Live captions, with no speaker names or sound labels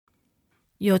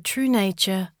Your True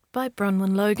Nature by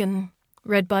Bronwyn Logan.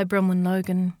 Read by Bronwyn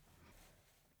Logan.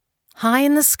 High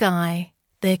in the sky,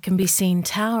 there can be seen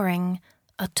towering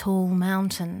a tall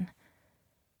mountain.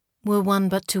 Were one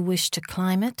but to wish to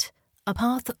climb it, a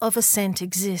path of ascent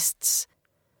exists.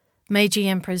 Meiji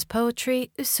Emperor's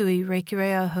Poetry, Usui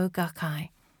Reikireo Gakai.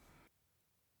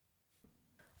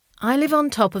 I live on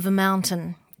top of a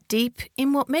mountain, deep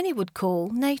in what many would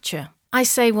call nature. I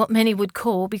say what many would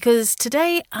call because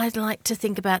today I'd like to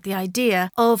think about the idea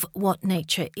of what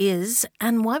nature is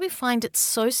and why we find it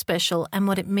so special and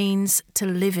what it means to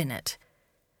live in it.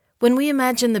 When we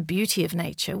imagine the beauty of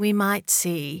nature, we might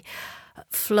see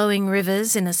flowing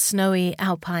rivers in a snowy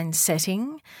alpine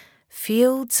setting,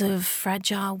 fields of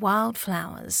fragile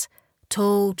wildflowers,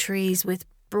 tall trees with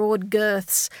broad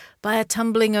girths by a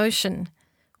tumbling ocean,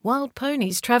 wild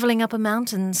ponies travelling up a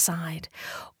mountainside,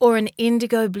 or an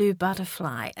indigo blue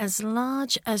butterfly as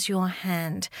large as your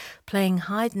hand playing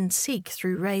hide and seek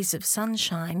through rays of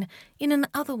sunshine in an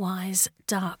otherwise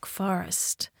dark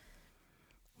forest.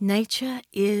 Nature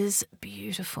is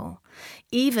beautiful,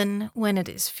 even when it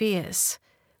is fierce,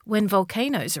 when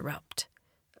volcanoes erupt,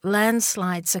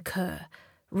 landslides occur,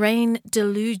 rain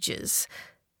deluges,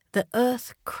 the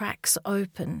earth cracks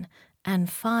open, and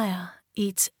fire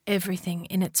eats everything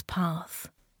in its path.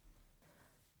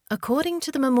 According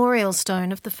to the memorial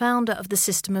stone of the founder of the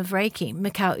system of Reiki,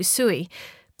 Mikao Usui,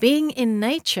 being in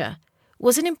nature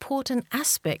was an important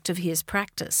aspect of his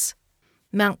practice.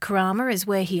 Mount Kurama is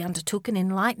where he undertook an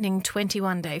enlightening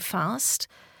 21-day fast.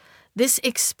 This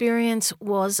experience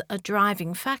was a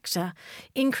driving factor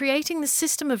in creating the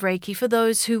system of Reiki for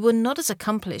those who were not as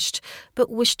accomplished but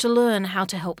wished to learn how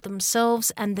to help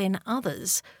themselves and then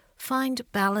others find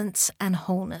balance and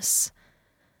wholeness.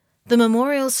 The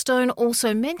memorial stone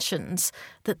also mentions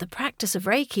that the practice of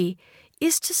Reiki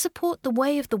is to support the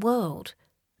way of the world,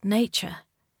 nature,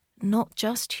 not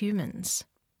just humans.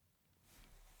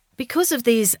 Because of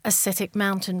these ascetic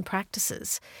mountain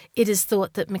practices, it is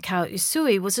thought that Mikao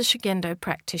Usui was a Shugendo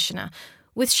practitioner,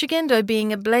 with Shugendo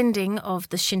being a blending of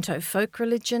the Shinto folk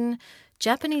religion,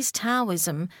 Japanese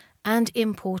Taoism, and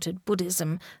imported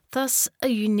Buddhism, thus a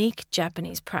unique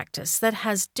Japanese practice that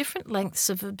has different lengths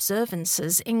of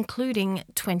observances, including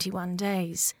 21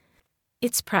 days.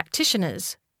 Its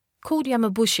practitioners, called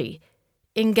Yamabushi,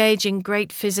 engage in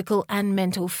great physical and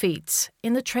mental feats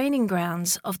in the training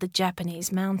grounds of the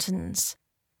Japanese mountains.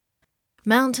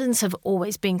 Mountains have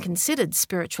always been considered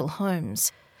spiritual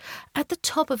homes. At the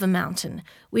top of a mountain,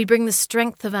 we bring the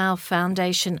strength of our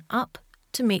foundation up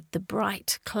to meet the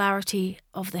bright clarity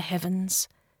of the heavens.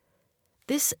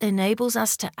 This enables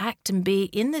us to act and be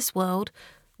in this world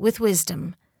with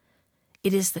wisdom.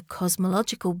 It is the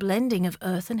cosmological blending of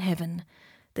earth and heaven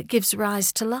that gives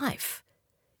rise to life.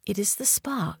 It is the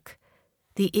spark,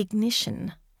 the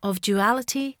ignition of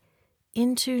duality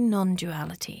into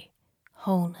non-duality,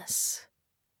 wholeness.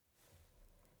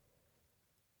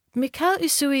 Mikao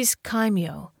Usui's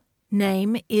kaimyo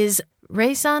name is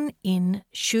Reizan in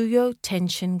Shuyo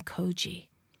Tenshin Koji.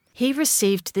 He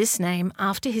received this name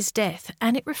after his death,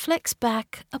 and it reflects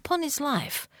back upon his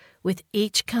life, with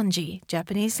each kanji,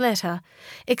 Japanese letter,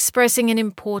 expressing an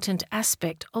important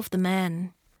aspect of the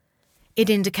man. It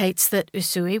indicates that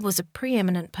Usui was a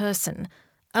preeminent person,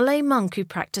 a lay monk who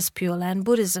practiced Pure Land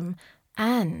Buddhism,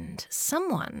 and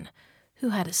someone who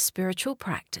had a spiritual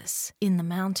practice in the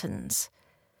mountains.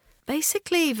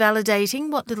 Basically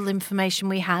validating what little information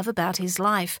we have about his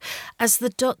life as the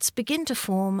dots begin to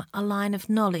form a line of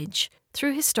knowledge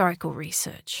through historical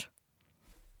research.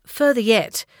 Further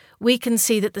yet, we can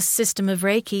see that the system of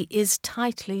Reiki is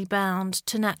tightly bound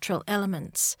to natural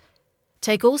elements.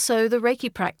 Take also the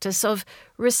Reiki practice of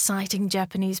reciting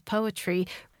Japanese poetry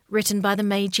written by the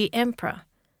Meiji Emperor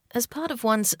as part of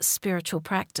one's spiritual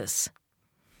practice.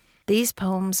 These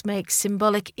poems make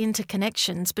symbolic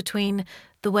interconnections between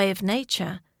the way of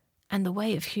nature and the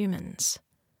way of humans.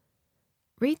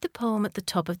 Read the poem at the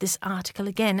top of this article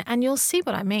again and you'll see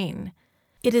what I mean.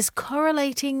 It is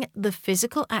correlating the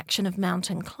physical action of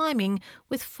mountain climbing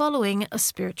with following a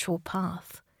spiritual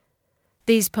path.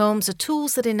 These poems are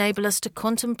tools that enable us to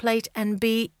contemplate and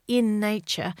be in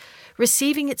nature,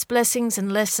 receiving its blessings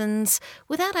and lessons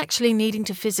without actually needing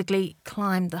to physically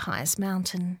climb the highest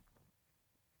mountain.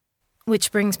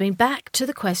 Which brings me back to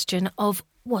the question of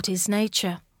what is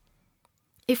nature?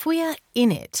 If we are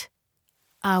in it,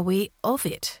 are we of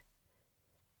it?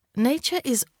 Nature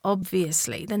is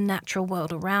obviously the natural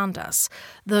world around us,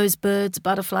 those birds,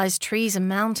 butterflies, trees and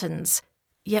mountains.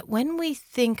 Yet when we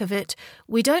think of it,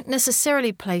 we don't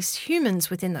necessarily place humans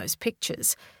within those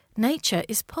pictures. Nature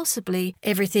is possibly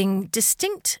everything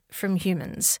distinct from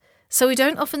humans, So we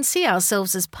don't often see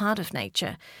ourselves as part of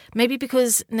nature, maybe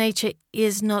because nature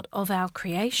is not of our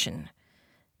creation.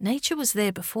 Nature was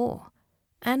there before,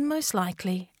 and most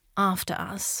likely after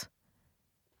us.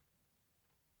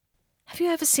 Have you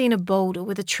ever seen a boulder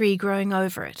with a tree growing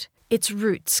over it? Its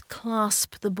roots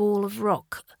clasp the ball of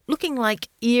rock, looking like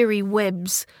eerie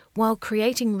webs while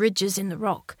creating ridges in the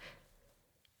rock.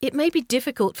 It may be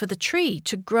difficult for the tree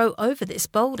to grow over this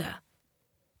boulder.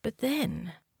 But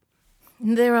then,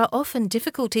 there are often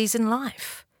difficulties in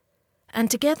life.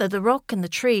 And together the rock and the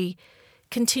tree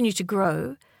continue to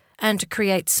grow and to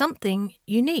create something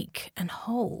unique and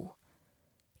whole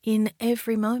in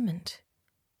every moment.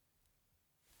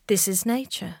 This is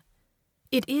nature.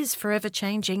 It is forever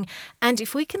changing, and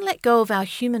if we can let go of our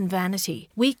human vanity,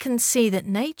 we can see that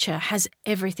nature has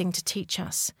everything to teach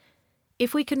us.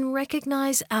 If we can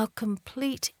recognize our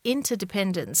complete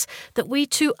interdependence, that we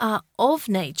too are of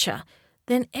nature,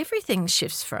 then everything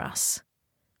shifts for us.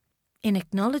 In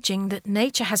acknowledging that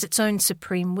nature has its own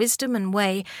supreme wisdom and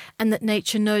way, and that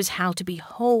nature knows how to be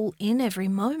whole in every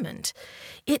moment,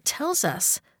 it tells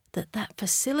us that that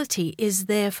facility is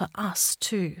there for us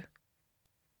too.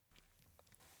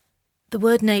 The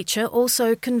word nature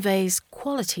also conveys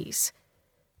qualities.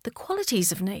 The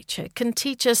qualities of nature can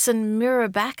teach us and mirror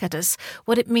back at us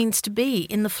what it means to be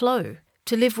in the flow,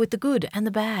 to live with the good and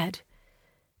the bad,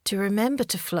 to remember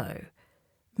to flow,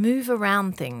 move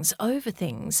around things, over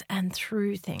things, and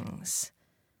through things,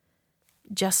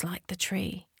 just like the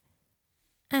tree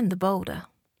and the boulder.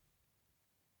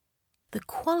 The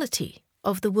quality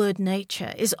of the word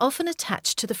nature is often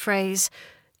attached to the phrase,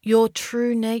 your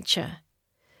true nature.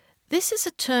 This is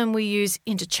a term we use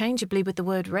interchangeably with the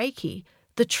word Reiki,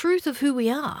 the truth of who we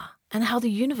are and how the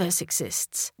universe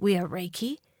exists. We are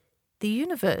Reiki. The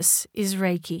universe is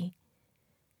Reiki.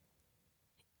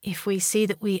 If we see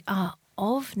that we are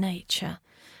of nature,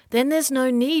 then there's no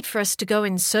need for us to go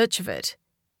in search of it.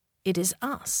 It is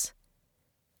us.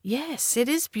 Yes, it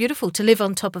is beautiful to live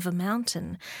on top of a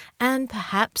mountain, and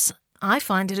perhaps I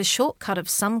find it a shortcut of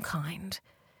some kind.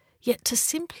 Yet to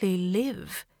simply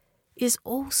live is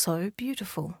also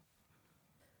beautiful.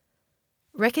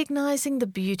 Recognizing the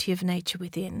beauty of nature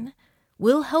within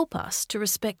will help us to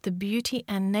respect the beauty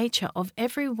and nature of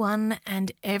everyone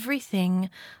and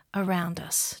everything around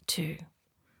us too.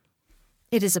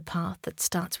 It is a path that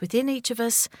starts within each of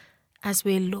us as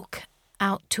we look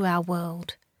out to our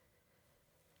world.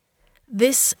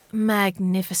 This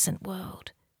magnificent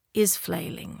world is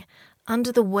flailing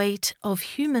under the weight of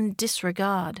human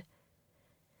disregard.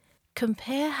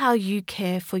 Compare how you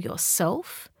care for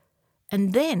yourself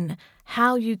and then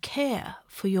how you care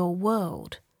for your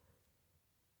world.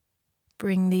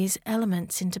 Bring these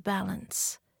elements into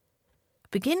balance.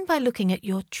 Begin by looking at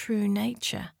your true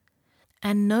nature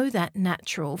and know that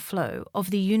natural flow of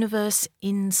the universe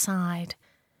inside.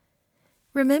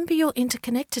 Remember your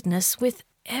interconnectedness with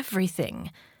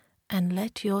everything and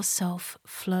let yourself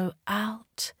flow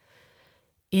out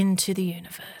into the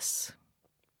universe.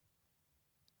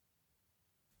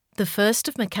 The first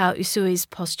of Mikao Usui's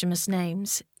posthumous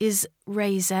names is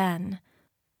Reizan,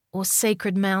 or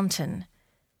Sacred Mountain.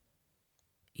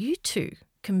 You too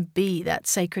can be that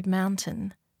sacred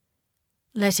mountain.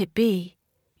 Let it be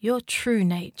your true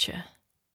nature.